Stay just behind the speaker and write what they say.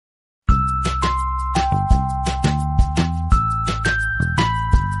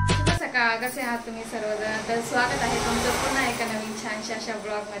कसे आहात तुम्ही सर्वजण? तर स्वागत आहे तुमचं पुन्हा एका नवीन छानशा अशा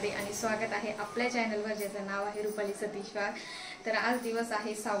ब्लॉगमध्ये आणि स्वागत आहे आपल्या चॅनलवर ज्याचं नाव आहे रुपाली सतीश वाघ. तर आज दिवस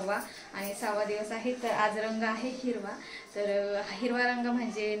आहे 6वा आणि 6वा दिवस आहे. तर आज रंग आहे हिरवा. तर हिरवा रंग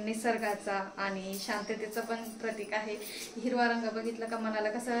म्हणजे निसर्गाचा आणि शांततेचं पण प्रतीक आहे. हिरवा रंग बघितलं का मनाला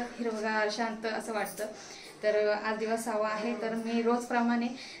कसं हिरवगार शांत असं वाटतं. तर आज दिवस 6वा आहे. तर मी रोजप्रमाणे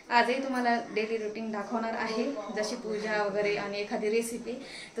आजही तुम्हाला डेली रुटीन दाखवणार आहे, जशी पूजा वगैरे आणि एखादी रेसिपी.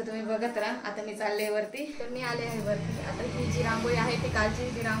 तर तुम्ही बघत राहा. आता मी चालले वरती. तर मी आले आहे वरती. आता ही जी रांगोळी आहे ती कालची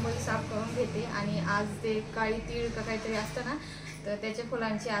ती रांगोळी साफ करून घेते आणि आज ते काळी तीळ का काहीतरी असतं ना, तर त्याच्या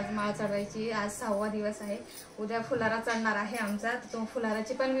फुलांची आज माळ चढवायची. आज 6वा दिवस आहे. उद्या फुलारा चढणार आहे आमचा. तर तो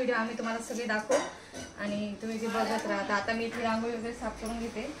फुलाराची पण व्हिडिओ आम्ही तुम्हाला सगळे दाखवू आणि तुम्ही ती बघत राहा. आता मी ती रांगोळी वगैरे साफ करून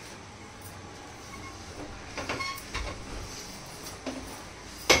घेते.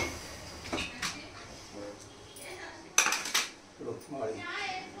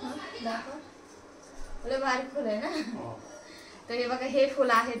 भारी फुल आहे ना. तर हे बघा, हे फुल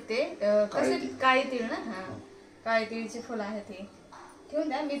आहेत ते कसे काळी तीळ ना. हा, काळी तीळची फुलं आहेत. हे ठेवून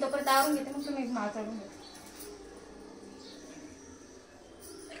द्या, मी तोपर्यंत आवरून घेते, मग तुम्ही माळ चढून घ्या.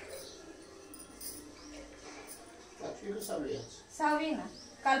 सहावी ना,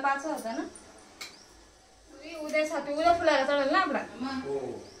 काल 5 होता ना. उद्या 7, उद्या फुलाला चढेल ना आपला.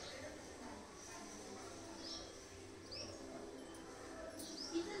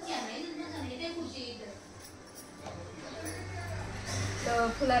 तर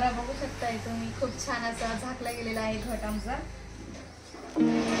फुलारा बघू शकताय तुम्ही, खूप छान असा झाकला गेलेला आहे घट आमचा.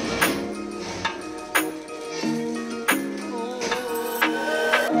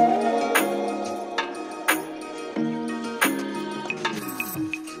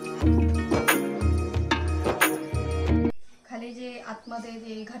 खाली जे आतमध्ये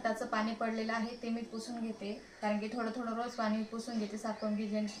जे घटाचं पाणी पडलेलं आहे ते मी पुसून घेते, कारण की थोडं थोडं रोज पाणी पुसून घेते साफून की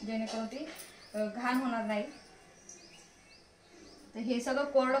जेणेकरून ती घाण होणार नाही. तर हे सगळं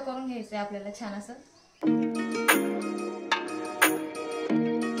कोरडं करून घ्यायचं आहे आपल्याला छान असं.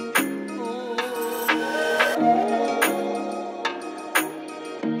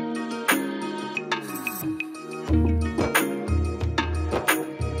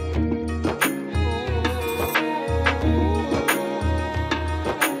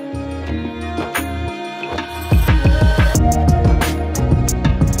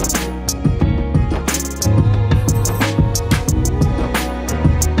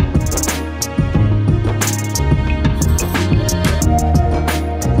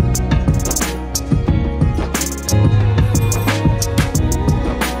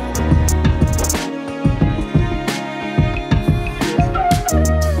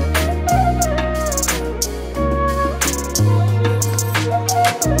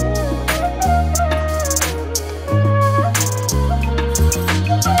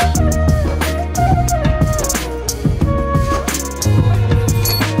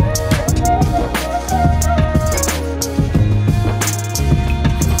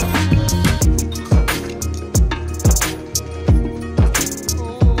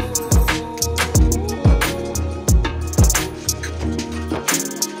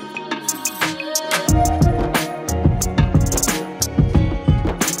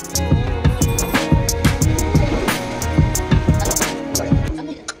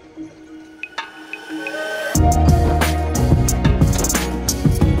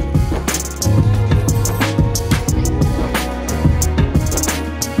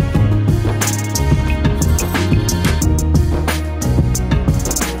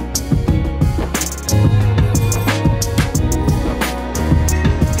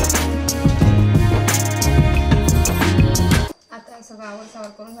 सावर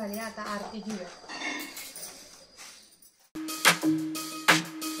करून झाली. आता आरती घेऊया.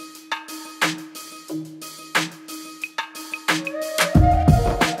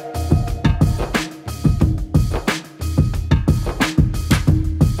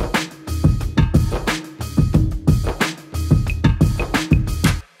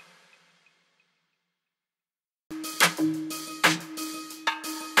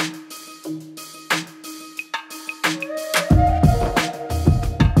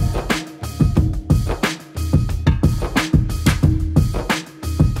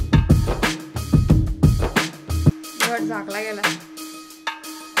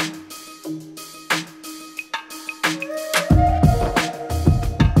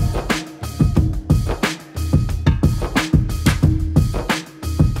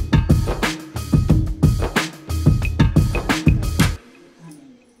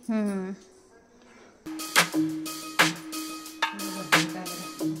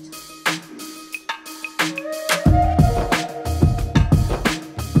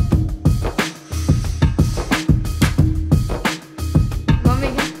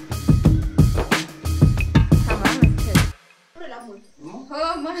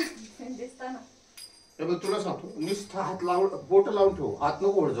 हो मग दिसत ना. तुला सांगतो नुसता हात लावून बोट लावून ठेव, हात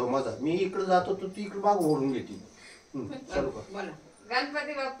नको ओढ जाऊ माझा. मी इकडे जातो तू ती इकडे माग ओढून घेते. चालू कर. बोला.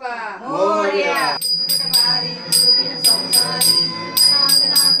 गणपती बाप्पा मोरया.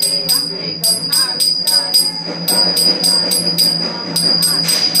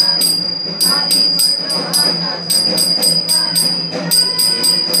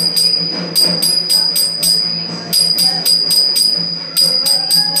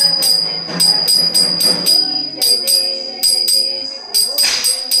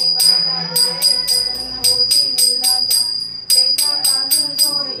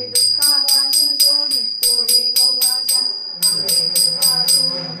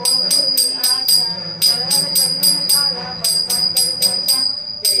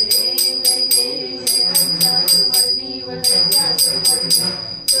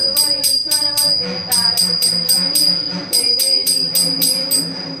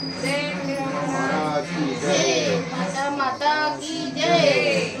 माता की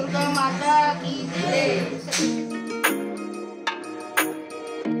जय, दुर्गा माता की जय.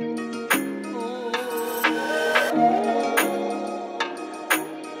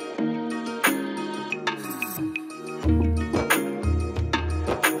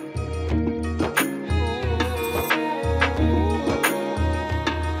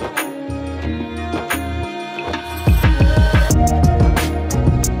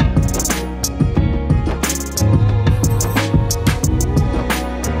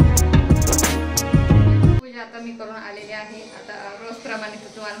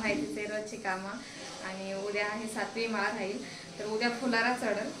 रोजची कामं. आणि उद्या आहे 7वी माळ राहील, तर उद्या फुलारा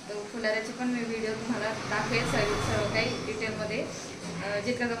चढल. तर फुलाऱ्याची पण मी व्हिडिओ तुम्हाला दाखवेल सर्व काही डिटेलमध्ये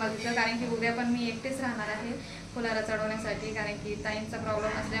जितकं जमलं तितकं. कारण की उद्या पण मी एकटेच राहणार आहे फुलारा चढवण्यासाठी, कारण की ताईंचा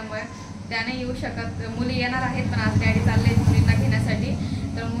प्रॉब्लेम असल्यामुळे त्याने येऊ शकत. मुली येणार आहेत पण आज गाडी चालले मुलींना घेण्यासाठी,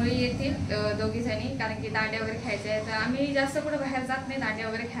 तर मुली येतील दोघीजणी. कारण की दांड्या वगैरे खेळायचे आहे, तर आम्ही जास्त कुठं बाहेर जात नाही दांड्या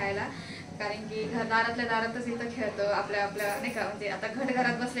वगैरे खेळायला, कारण की दारातल्या दारातच इथं खेळतो. आपल्या नाही का, म्हणजे आता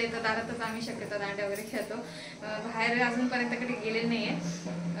घरात बसले तर दारातच आम्ही शक्यतो दांड्या वगैरे खेळतो. बाहेर अजूनपर्यंत कधी गेलेले नाही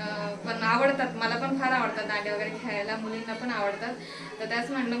आहे, पण आवडतात, मला पण फार आवडतात दांड्या वगैरे खेळायला, मुलींना पण आवडतात. तर त्याच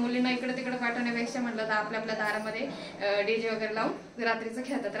म्हटलं मुलींना इकडं तिकडं पाठवण्यापेक्षा म्हटलं तर आपल्या दारामध्ये DJ वगैरे लावून रात्रीचं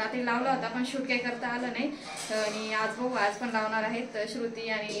खेळतात. रात्री लावला होता पण शूट काही करता आलं नाही, आणि आज बघू आज पण लावणार आहेत. श्रुती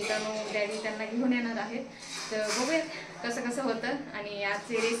आणि तनू डॅडी त्यांना घेऊन येणार आहेत, तर बघूया कसं कसं होतं. आणि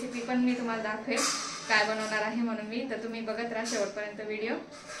आजची रेसिपी पण मी तुम्हाला दाखवेल काय बनवणार आहे म्हणून मी, तर तुम्ही बघत राहा शेवटपर्यंत व्हिडिओ.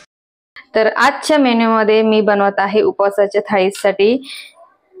 तर आजच्या मेन्यूमध्ये मी बनवत आहे उपवासाच्या थाळीसाठी.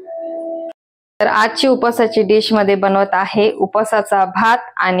 तर आजची उपवासाची डिश मध्ये बनवत आहे उपवासाचा भात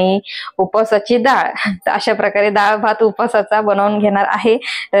आणि उपवासाची डाळ. तर अशा प्रकारे डाळ भात उपवासाचा बनवून घेणार आहे.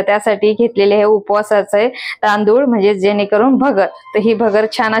 तर त्यासाठी घेतलेले हे उपवासाचे तांदूळ, म्हणजे जेणेकरून भगर. तर ही भगर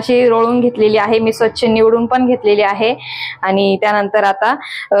छान अशी रोळून घेतलेली आहे, मी स्वच्छ निवडून पण घेतलेली आहे. आणि त्यानंतर आता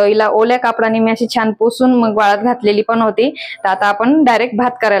हिला ओल्या कापडाने मी अशी छान पुसून मग वाळत घातलेली पण होती. तर आता आपण डायरेक्ट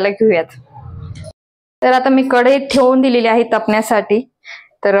भात करायला घेऊयात. तर आता मी कढईत ठेवून दिलेली आहे तपण्यासाठी.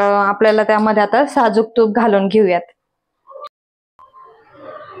 तर आपल्याला त्यामध्ये आता साजूक तूप घालून घेऊयात.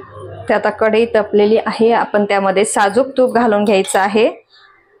 ते आता कढई तपलेली आहे, आपण त्यामध्ये साजूक तूप घालून घ्यायचं आहे.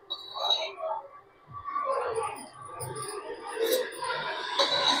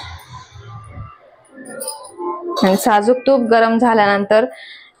 आणि साजूक तूप गरम झाल्यानंतर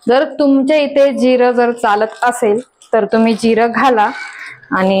जर तुमच्या इथे जिरं जर चालत असेल तर तुम्ही जिरं घाला.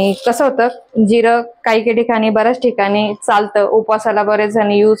 आणि कसं होतं, जिरं काही ठिकाणी बऱ्याच ठिकाणी चालतं, उपवासाला बरेच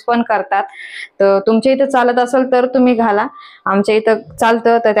जण यूज पण करतात. तर तुमच्या इथं चालत असेल तर तुम्ही घाला, आमच्या इथं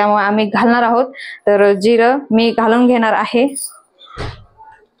चालतं तर त्यामुळे आम्ही घालणार आहोत. तर जिरं मी घालून घेणार आहे.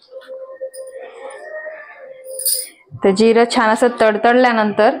 तर जिरं छान असं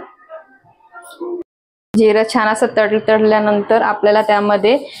तडतडल्यानंतर आपल्याला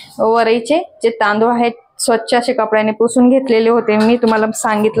त्यामध्ये वरईचे जे तांदूळ आहेत स्वच्छ असे कपड्याने पुसून घेतलेले होते, मी तुम्हाला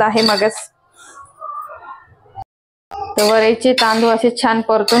सांगितलं आहे मगच. तर वरईचे तांदूळ असे छान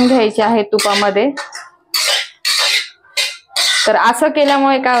परतून घ्यायचे आहेत तुपामध्ये. तर असं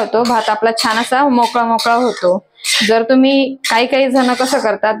केल्यामुळे काय होतं, भात आपला छान असा मोकळा मोकळा होतो. जर तुम्ही काही जण कसं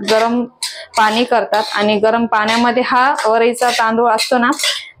करतात, गरम पाणी करतात आणि गरम पाण्यामध्ये हा वरईचा तांदूळ असतो ना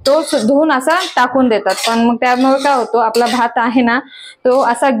तो धुवून असा टाकून देतात, पण मग त्यामुळे काय होतो, आपला भात आहे ना तो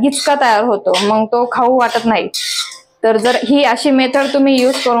असा गिचका तयार होतो, मग तो खाऊ वाटत नाही. तर जर ही अशी मेथड तुम्ही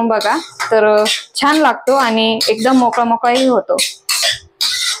यूज करून बघा तर छान लागतो आणि एकदम मोकळा मोकळाही होतो.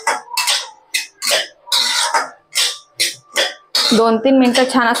 दोन 3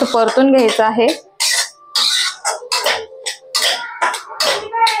 मिनिटं छान असं परतून घ्यायचं आहे.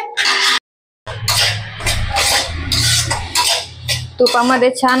 तुपामध्ये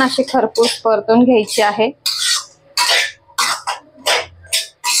छान अशी खरपूस परतून घ्यायची आहे.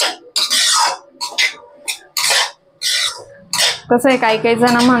 कसं आहे, काही काही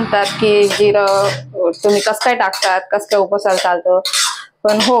जण म्हणतात की जिरं तुम्ही कसं काय टाकतात, कसं काय उपवासाला चालतं.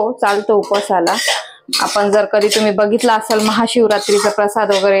 पण हो, चालतं उपवासाला. आपण जर कधी तुम्ही बघितलं असेल महाशिवरात्रीचा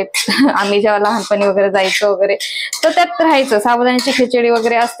प्रसाद वगैरे आम्ही जेव्हा लहानपणी वगैरे जायचो वगैरे, तर त्यात राहायचं साबुदाण्याची खिचडी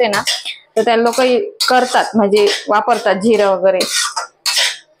वगैरे असते ना, तर त्या लोक करतात, म्हणजे वापरतात जिरं वगैरे.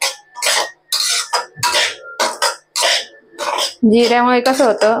 जिऱ्यामुळे कसं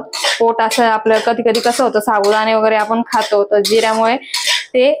होतं, पोट असं आपलं कधी कधी कसं होतं, साबुदाणे वगैरे आपण खातो, तर जिऱ्यामुळे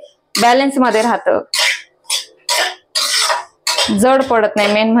ते बॅलन्स मध्ये राहतं, जड पडत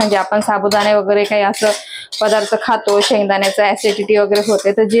नाही. मेन म्हणजे आपण साबुदाणे वगैरे काही असं पदार्थ खातो, शेंगदाण्याचं ऍसिडिटी वगैरे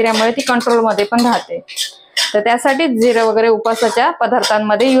होते, तर जिऱ्यामुळे ती कंट्रोल मध्ये पण राहते. तर त्यासाठी जिरं वगैरे उपवासाच्या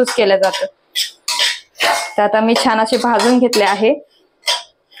पदार्थांमध्ये यूज केलं जातं. तर आता मी छान असे भाजून घेतले आहे.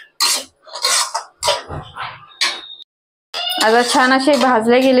 आता छान असे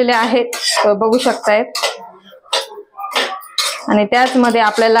भाजले गेलेले आहेत, बघू शकतायत. आणि त्याच मध्ये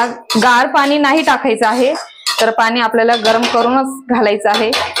आपल्याला गार पाणी नाही टाकायचं आहे, तर पाणी आपल्याला गरम करूनच घालायचं आहे.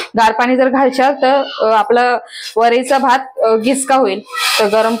 गार पाणी जर घालशाल तर आपलं वरीचा भात गिचका होईल. तर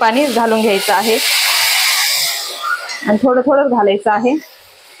गरम पाणी घालून घ्यायचं आहे आणि थोडं थोडं घालायचं आहे.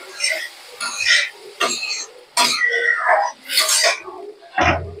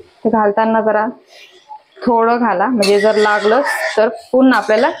 घालताना जरा थोडं घाला, म्हणजे जर लागलं तर पुन्हा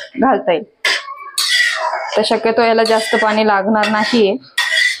आपल्याला घालता येईल. तर शक्यतो याला जास्त पाणी लागणार नाहीये.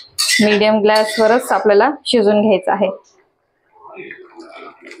 मीडियम गॅसवरच आपल्याला शिजून घ्यायचं आहे.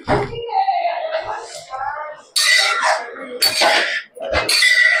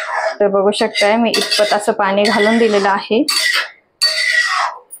 तर बघू शकताय मी इतपत असं पाणी घालून दिलेलं आहे.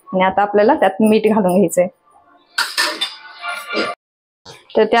 आणि आता आपल्याला त्यात मीठ घालून घ्यायचंय.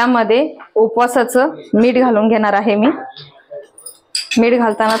 तर त्यामध्ये उपवासाचं मीठ घालून घेणार आहे मी. मीठ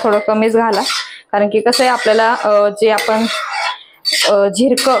घालताना थोडं कमीच घाला, कारण की कसं आहे, आपल्याला जे आपण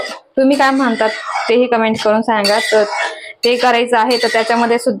झिरकं तुम्ही काय म्हणतात तेही कमेंट करून सांगा. तर ते करायचं आहे, तर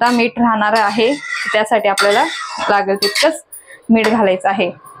त्याच्यामध्ये सुद्धा मीठ राहणार आहे. त्यासाठी आपल्याला लागेल तितकंच मीठ घालायचं आहे.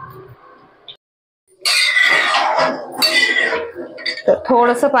 तर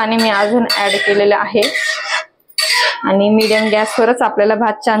थोडंसं पाणी मी अजून ऍड केलेलं आहे आणि मीडियम गॅसवरच आपल्याला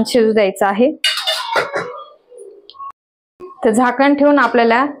भात छान शिजू द्यायचा आहे. तर झाकण ठेवून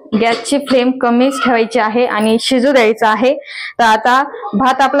आपल्याला गॅसची फ्लेम कमीच ठेवायची आहे आणि शिजू द्यायचं आहे. तर आता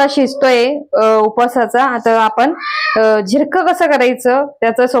भात आपला शिजतोय उपवासाचा. आता आपण झिरकं कसं करायचं,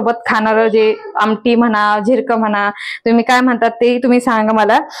 त्याच्या सोबत खाणारं जे आमटी म्हणा, झिरकं म्हणा, तुम्ही काय म्हणतात ते तुम्ही सांगा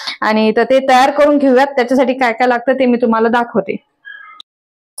मला. आणि तर ते तयार करून घेऊयात. त्याच्यासाठी काय काय लागतं ते मी तुम्हाला दाखवते.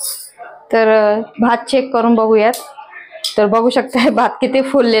 तर भात चेक करून बघूयात. तर बघू शकता भात किती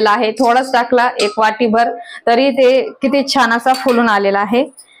फुललेला आहे. थोडाच टाकला, एक वाटीभर, तरी ते किती छान असा फुलून आलेला आहे.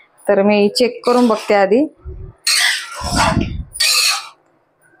 तर मी चेक करून बघते आधी.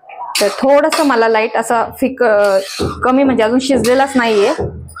 तर थोडस मला लाईट असा कमी, म्हणजे अजून शिजलेलाच नाहीये,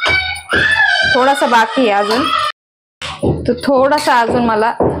 थोडासा बाकी आहे अजून. तर थोडासा अजून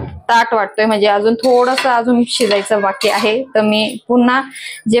मला ताट वाटतोय, म्हणजे अजून थोडस अजून शिजायचं बाकी आहे. तर मी पुन्हा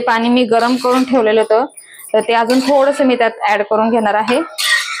जे पाणी मी गरम करून ठेवलेलं होतं, तर ते अजून थोडस मी त्यात ऍड करून घेणार आहे.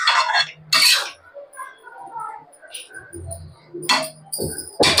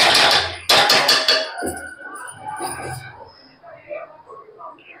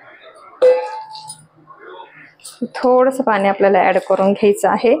 थोडस पाणी आपल्याला ऍड करून घ्यायचं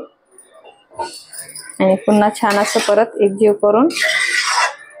आहे आणि पुन्हा छान असं परत एकजीव करून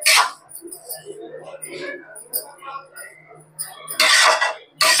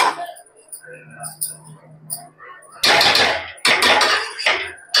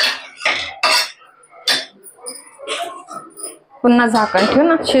पुन्हा झाकण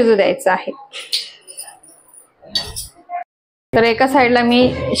ठेवून शिजू द्यायचं आहे. तर एका साईडला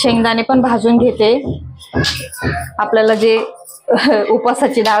मी शेंगदाणे पण भाजून घेते. आपल्याला जे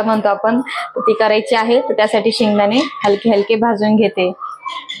उपवासाची डाळ म्हणतो आपण, ती करायची आहे. तर त्यासाठी शेंगदाणे हलके हलके भाजून घेते.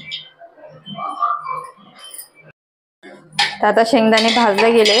 तर आता शेंगदाणे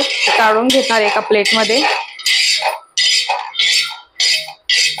भाजले गेले, काढून घेणार एका प्लेटमध्ये.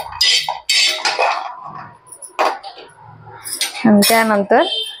 आणि त्यानंतर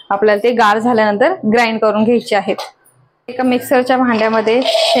आपल्याला ते गार झाल्यानंतर ग्राइंड करून घ्यायचे आहेत. एका मिक्सरच्या भांड्यामध्ये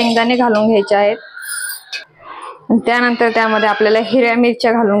शेंगदाणे घालून घ्यायचे आहेत. त्यानंतर त्यामध्ये आपल्याला हिरव्या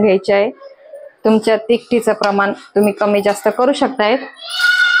मिरच्या घालून घ्यायच्या आहे. तुमच्या तिखटीचं प्रमाण तुम्ही कमी जास्त करू शकताय.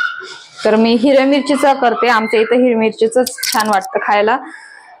 तर मी हिरव्या मिरचीचं करते, आमच्या इथं हिरव्या मिरचीच छान वाटतं खायला.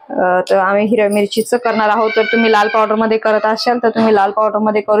 तर आम्ही हिरव्या मिरचीचं करणार आहोत. तर तुम्ही लाल पावडर मध्ये करत असाल तर तुम्ही लाल पावडर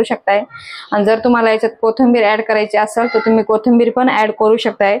मध्ये करू शकताय, आणि जर तुम्हाला याच्यात कोथिंबीर ऍड करायची असेल तर तुम्ही कोथिंबीर पण ऍड करू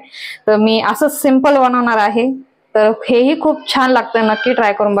शकताय. तर मी असंच सिंपल बनवणार आहे. तर हेही खूप छान लागतं, नक्की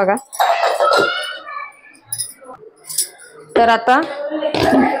ट्राय करून बघा. तर आता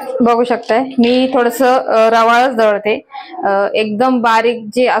बघू शकताय मी थोडस रवाळच दळते. एकदम बारीक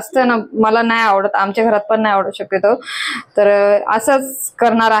जे असतं ना मला नाही आवडत, आमच्या घरात पण नाही आवडू शक्यतो. तर असंच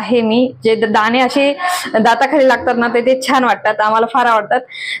करणार आहे मी. जे दाणे असे दाताखाली लागतात ना ते छान वाटतात, आम्हाला फार आवडतात.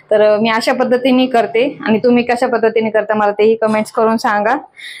 तर मी अशा पद्धतीने करते, आणि तुम्ही कशा पद्धतीने करता मला तेही कमेंट्स करून सांगा.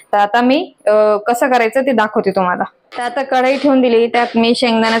 तर आता मी कसं करायचं ते दाखवते तुम्हाला. तर आता कढई ठेवून दिली, त्यात मी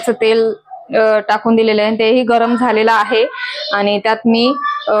शेंगदाण्याचं तेल टाकून दिलेलं आहे, तेही गरम झालेलं आहे. आणि त्यात मी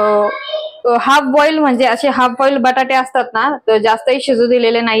हाफ बॉईल म्हणजे असे हाफ बॉईल बटाटे असतात ना, तर जास्तही शिजू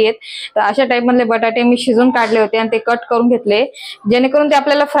दिलेले नाहीयेत. तर अशा टाइप मधले बटाटे मी शिजून काढले होते आणि ते कट करून घेतले, जेणेकरून ते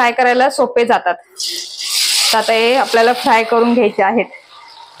आपल्याला फ्राय करायला सोपे जातात. तर आता हे आपल्याला फ्राय करून घ्यायचे आहेत.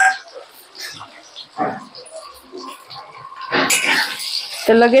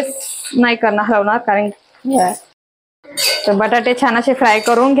 तर लगेच नाही हलवणार, कारण तर बटाटे छान असे फ्राय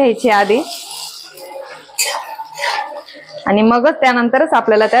करून घ्यायचे आधी, आणि मगच त्यानंतरच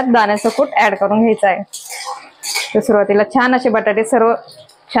आपल्याला त्यात दाण्याचं कूट ऍड करून घ्यायचं आहे. तर सुरुवातीला छान असे बटाटे सर्व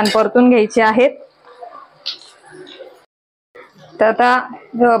छान परतून घ्यायचे आहेत. तर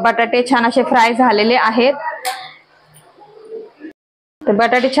आता बटाटे छान असे फ्राय झालेले आहेत. तर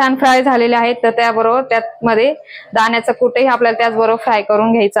बटाटे छान फ्राय झालेले आहेत. तर त्याबरोबर त्यामध्ये दाण्याचं कूटही आपल्याला त्याचबरोबर फ्राय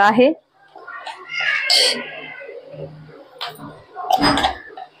करून घ्यायचं आहे.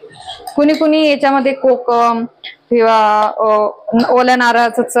 कुणी कुणी याच्यामध्ये कोकम किंवा ओल्या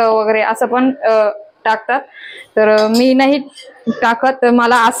नारळाचं चव वगैरे असं पण टाकतात. तर मी नाही टाकत, तर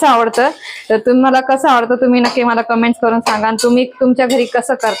मला असं आवडतं. तर तुम्हाला कसं आवडतं तुम्ही नक्की मला कमेंट्स करून सांगा, आणि तुम्ही तुमच्या घरी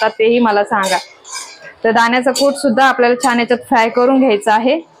कसं करतात तेही मला सांगा. तर दाण्याचं कूट सुद्धा आपल्याला छान याच्यात फ्राय करून घ्यायचं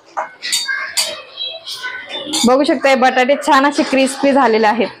आहे. बघू शकता बटाटे छान असे क्रिस्पी झालेले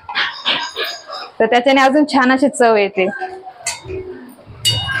आहेत, तर त्याच्याने अजून छान अशी चव येते.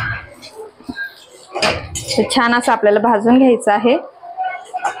 छान असं आपल्याला भाजून घ्यायचं आहे.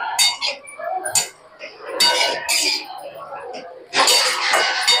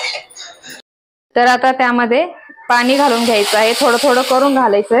 तर आता त्यामध्ये पाणी घालून घ्यायचं आहे, थोडं थोडं करून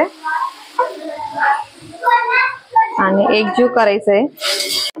घालायचंय आणि एकजीव करायचंय.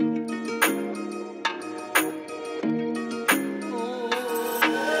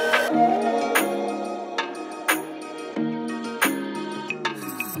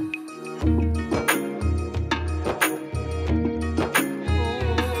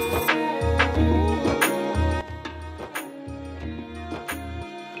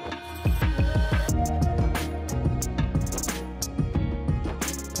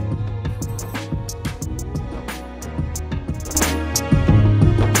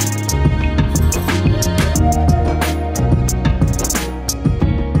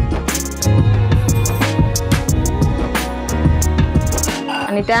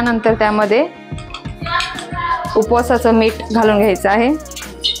 आणि त्यानंतर त्यामध्ये उपवासाचं मीठ घालून घ्यायचं आहे,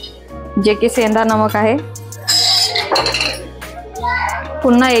 जे की सेंधा नमक आहे.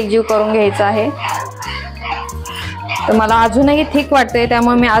 पुन्हा एकजीव करून घ्यायचं आहे. तर मला अजूनही थिक वाटतंय,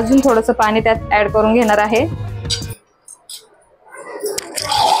 त्यामुळे मी अजून थोडंसं पाणी त्यात ऍड करून घेणार आहे.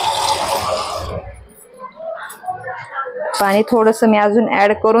 पाणी थोडंसं मी अजून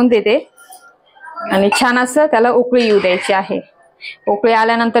ऍड करून देते, आणि छान असं त्याला उकळी येऊ द्यायची आहे. उकळी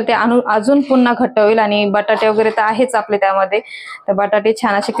आल्यानंतर ते अजून पुन्हा घट्ट होईल, आणि बटाटे वगैरे तर आहेच आपले त्यामध्ये. तर बटाटे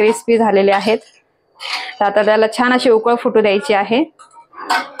छान असे क्रिस्पी झालेले आहेत. तर आता त्याला छान अशी उकळ फुटू द्यायची आहे.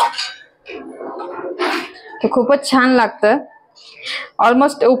 ते खूपच छान लागतं.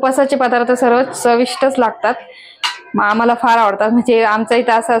 ऑलमोस्ट उपवासाचे पदार्थ सर्व चविष्टच लागतात, आम्हाला फार आवडतात. म्हणजे आमचं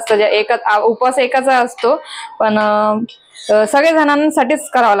इथं असं असतं, उपवास एकाचा असतो, पण सगळ्या जणांसाठीच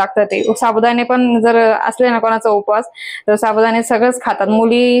करावं लागतं. ते साबुदाणे पण जर असले ना कोणाचा उपवास, तर साबुदाणे सगळंच खातात.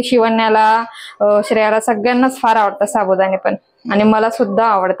 मुली, शिवण्याला, श्रेयाला सगळ्यांनाच फार आवडतात साबुदाणे पण, आणि मला सुद्धा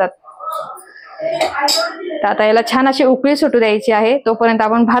आवडतात. तर आता याला छान अशी उकळी सुटू द्यायची आहे. तोपर्यंत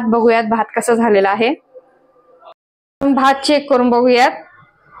आपण भात बघूयात, भात कसा झालेला आहे. भात चेक करून बघूयात.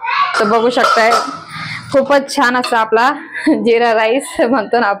 तर बघू शकताय खूपच छान असा आपला जिरा राईस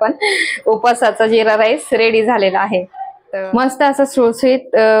म्हणतो ना आपण, उपवासाचा जिरा राईस रेडी झालेला आहे. मस्त असा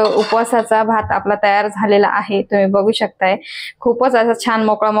सुळसुळीत उपवासाचा भात आपला तयार झालेला आहे. तुम्ही बघू शकताय खूपच असा छान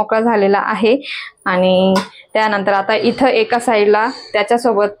मोकळा मोकळा झालेला आहे. आणि त्यानंतर आता इथं एका साईडला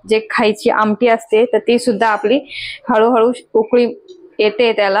त्याच्यासोबत जे खायची आमटी असते, तर ती सुद्धा आपली हळूहळू उकळी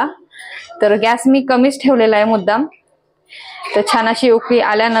येते त्याला. तर गॅस मी कमीच ठेवलेला आहे मुद्दाम, तर छान अशी उकळी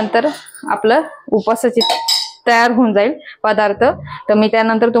आल्यानंतर आपलं उपवासाची तयार होऊन जाईल पदार्थ. तर मी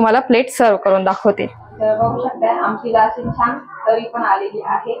त्यानंतर तुम्हाला प्लेट सर्व करून दाखवते. तर बघू शकता आमटीला अशी छान तरी पण आलेली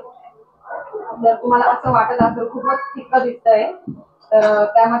आहे. जर तुम्हाला असं वाटत असेल खूपच फिक्क दिसतंय तर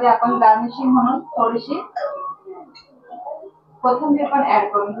त्यामध्ये आपण गार्निशिंग म्हणून थोडीशी कोथिंबीर पण ऍड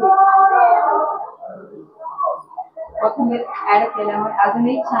करून घेऊ. कोथिंबीर ऍड केल्यामुळे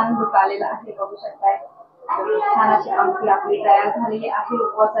अजूनही छान लुक आलेला आहे. बघू शकताय छान अशी आमटी आपली तयार झालेली आहे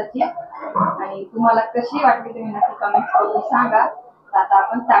उपवासाची. आणि तुम्हाला कशी वाटली तुम्ही नक्की कमेंट करून सांगा. आता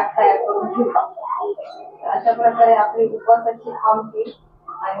आपण ताट तयार करून घेऊ. अशा प्रकारे आपली उपवासाची आमटी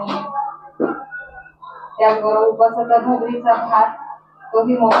आणि त्याचबरोबर उपवासाचा भगरीचा भात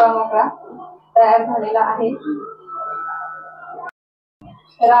तोही मोकळा मोकळा तयार झालेला आहे.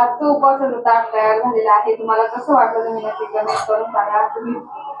 तर आजचं उपवासाचं ताट तयार झालेलं आहे. तुम्हाला कसं वाटलं तुम्ही नक्की कमेंट करून सांगा. तुम्ही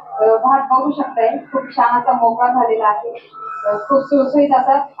भात बघू शकताय खूप छान असा मोकळा झालेला आहे. खूप सुरसुरीत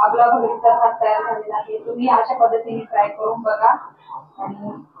असा आपला भगरीचा भात तयार झालेला आहे. तुम्ही अशा पद्धतीने ट्राय करून बघा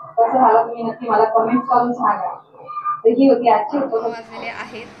आणि कसं झालं तुम्ही नक्की मला कमेंट करून सांगा. तर ही होती आजची वाजलेले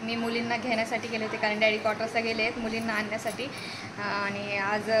आहेत. मी मुलींना घेण्यासाठी गेले होते कारण डॅडी क्वार्टर्सला गेले आहेत मुलींना आणण्यासाठी. आणि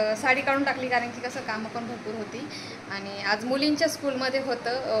आज साडी काढून टाकली कारण की कसं कामं पण भरपूर होती. आणि आज मुलींच्या स्कूलमध्ये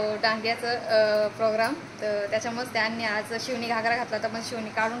होतं दांडियाचं प्रोग्राम. तर त्याच्यामुळेच त्यांनी आज शिवनी घागरा घातला होता पण शिवनी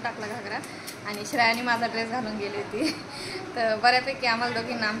काढून टाकला घागरा आणि श्रेयाने माझा ड्रेस घालून गेली होती. तर बऱ्यापैकी आम्हाला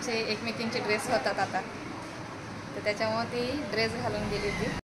दोघींना आमचे एकमेकींचे ड्रेस होतात आता. तर त्याच्यामुळे ती ड्रेस घालून गेली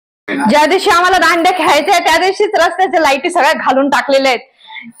होती. ज्या दिवशी आम्हाला दांड्या खेळायच्या त्या दिवशीच रस्त्याच्या लाईटी सगळ्या घालून टाकलेल्या आहेत.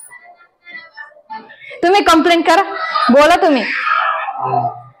 तुम्ही कंप्लेंट करा बोला तुम्ही.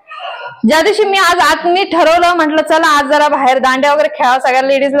 ज्या दिवशी मी ठरवलं म्हटलं चला आज जरा बाहेर दांड्या वगैरे खेळा सगळ्या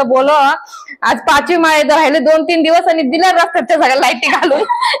लेडीजला बोलव. आज 5वी माळे राहिले 2-3 दिवस आणि दिल्या रस्त्याच्या सगळ्या लाईटी घालून.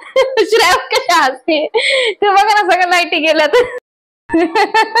 श्रेया कशा असते ते बघा ना सगळ्या लाईटी गेल्यात.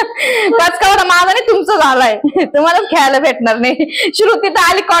 पाचकावडा माझा नाही तुमचं झालाय. तुम्हालाच खेळायला भेटणार नाही. श्रुती तर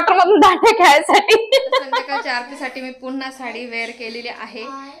आली क्वार्टर मधून दांड्या खेळायसाठी. संध्याकाळच्या आरतीसाठी मी पुन्हा साडी वेअर केलेली आहे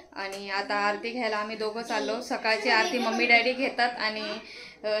आणि आता आरती घ्यायला आम्ही दोघं चाललो. सकाळची आरती मम्मी डॅडी घेतात आणि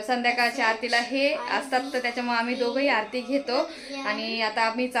संध्याकाळच्या आरतीला हे असतात तर त्याच्यामुळे आम्ही दोघंही आरती घेतो. आणि आता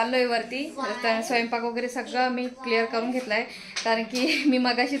आम्ही चाललोय वरती. स्वयंपाक वगैरे सगळं मी क्लिअर करून घेतलाय कारण की मी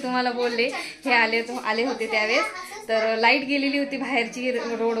मगाशी तुम्हाला बोलले हे आले होते त्यावेळेस. तर लाईट गेलेली होती बाहेरची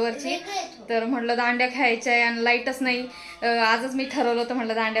रोडवरची. तर म्हटलं दांड्या खेळायच्या आहे आणि लाईटच नाही. आजच मी ठरवलं होतं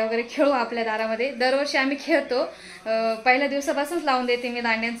म्हटलं दांड्या वगैरे खेळू आपल्या दारामध्ये. दरवर्षी आम्ही खेळतो. पहिल्या दिवसापासूनच लावून देते मी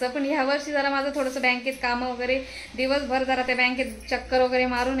दांड्यांचं. पण ह्या वर्षी जरा माझं थोडंसं बँकेत कामं वगैरे दिवसभर जरा त्या बँकेत चक्कर वगैरे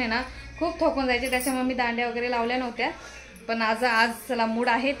मारून आहे ना खूप थोकून जायचे. त्याच्यामुळे मी दांड्या वगैरे लावल्या नव्हत्या. पण आज चला मूड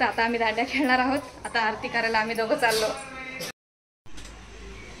आहे तर आता आम्ही दांड्या खेळणार आहोत. आता आरती करायला आम्ही दोघं चाललो.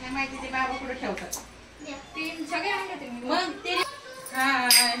 माहिती ते बाबा कुठे ठेवतात तीन सगळे आणले मग ते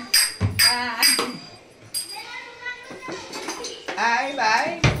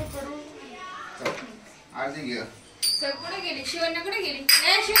सर कुठे गेली शिवण्या कुठे गेली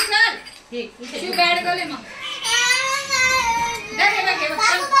शिव सर शिव बॅड गेले मग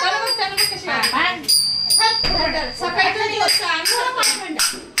सकाळी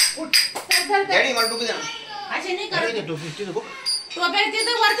टोप्या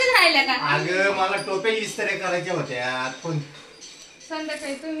तिथं वरतीच राहिल्या का? अगं मला टोप्या इस्त्री करायच्या होत्या पण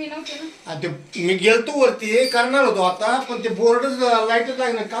संध्याकाळी तुम्ही नव्हते ना. मी गेलतो वरती करणार होतो आता पण ते बोर्डच लाईटच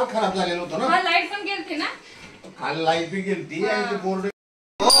लागणार काल खराब झालेलं होतं ना. लाईट पण गेलती ना काल लाईट बी गेलती आणि ते बोर्ड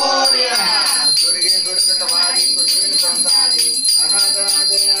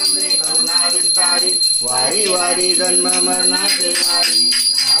वारी वारी जन्म मरणाचे वारी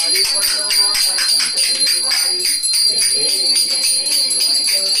वारी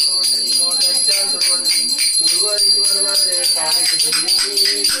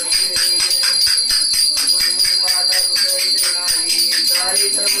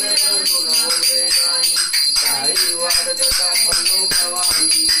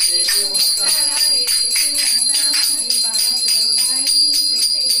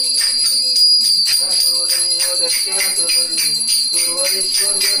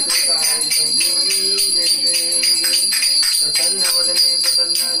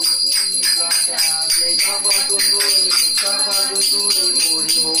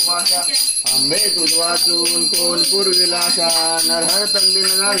आंबे दूध वाचून कोण पूर्वीला आशा नरहर तल्लीन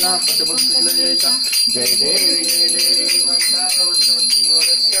झाला पटभक्त जय देवी जय देवी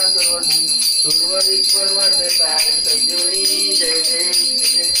संजीवनी जय देवी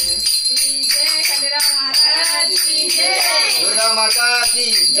दुर्गा माता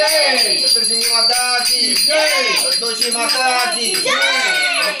की जय चतुर्सिंही माता की जय संतोषी माता की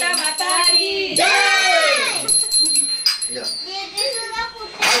जय माता की जय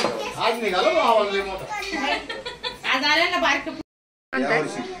आज निघालो आवाज लय मोठा. आज आल्या ना बारक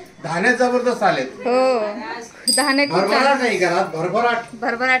यावर्षी धान्यात जबरदस्त आले. हो धान्य खूप भरभराट नाही घरात,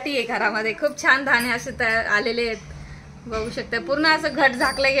 भरभराटी आहे घरामध्ये. खूप छान धान्य असे तयार आलेले आहेत. बघू शकता पूर्ण असं घट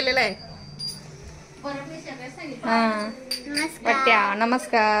झाकलं गेलेलं आहे. पट्ट्या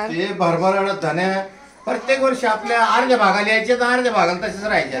नमस्कार. हे भरभराट धान्य प्रत्येक वर्षी आपल्या अर्ध्या भागाला यायचे तर अर्ध्या भागाला तसेच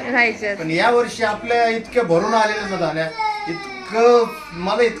राहायचे. पण या वर्षी आपल्या इतके भरून आलेलं धान्य, इतकं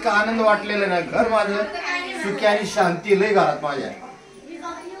मला इतका आनंद वाटलेला ना. घर माझं सुखी आणि शांती लय घरात माझ्या.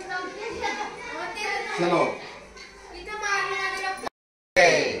 चलो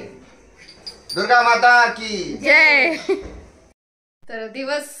दुर्गा माता की जय. तर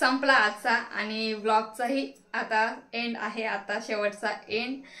दिवस संपला आजचा आणि ब्लॉगचाही आता एंड आहे. आता शेवटचा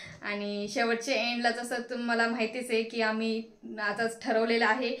एंड आणि शेवटच्या एंडला जसं तुम्हाला माहितीच आहे की आम्ही आताच ठरवलेलं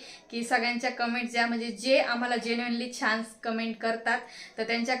आहे की सगळ्यांच्या कमेंट्स ज्या म्हणजे जे आम्हाला जेन्युइनली छान कमेंट करतात तर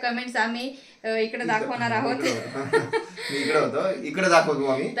त्यांच्या कमेंट्स आम्ही इकडे दाखवणार आहोत. इकडे दाखवतो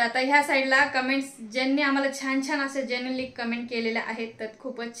आम्ही. तर आता ह्या साईडला कमेंट्स ज्यांनी आम्हाला छान छान असे जेन्युइनली कमेंट केलेल्या आहेत तर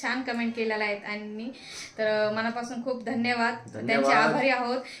खूपच छान कमेंट केलेल्या आहेत आणि तर मनापासून खूप धन्यवाद. त्यांचे आभारी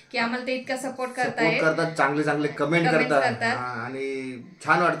आहोत की आम्हाला ते इतका सपोर्ट करतायत. चांगले कमेंट करतात आणि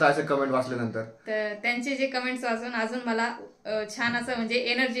छान वाटतं असं कमेंट वाचल्यानंतर. तर त्यांचे जे कमेंट्स वाचून अजून मला छान असं म्हणजे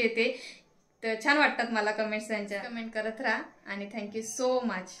एनर्जी येते. तर छान वाटतात मला कमेंट्स त्यांच्या. कमेंट करत राहा आणि थँक्यू सो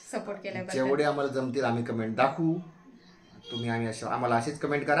मच सपोर्ट केल्याबद्दल. जेवढे आम्हाला जमतील आम्ही कमेंट दाखवू. तुम्ही आम्हाला असेच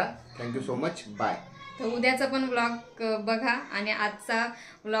कमेंट करा. Thank you so much. बाय. तर उद्याचा पण व्लॉग बघा आणि आजचा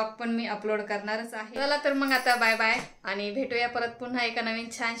व्लॉग पण मी अपलोड करणारच आहे. चला तर मग आता बाय बाय आणि भेटूया परत पुन्हा एका नवीन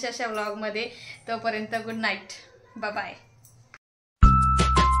छानशा अशा व्लॉग मध्ये. तोपर्यंत गुड नाईट. Bye bye.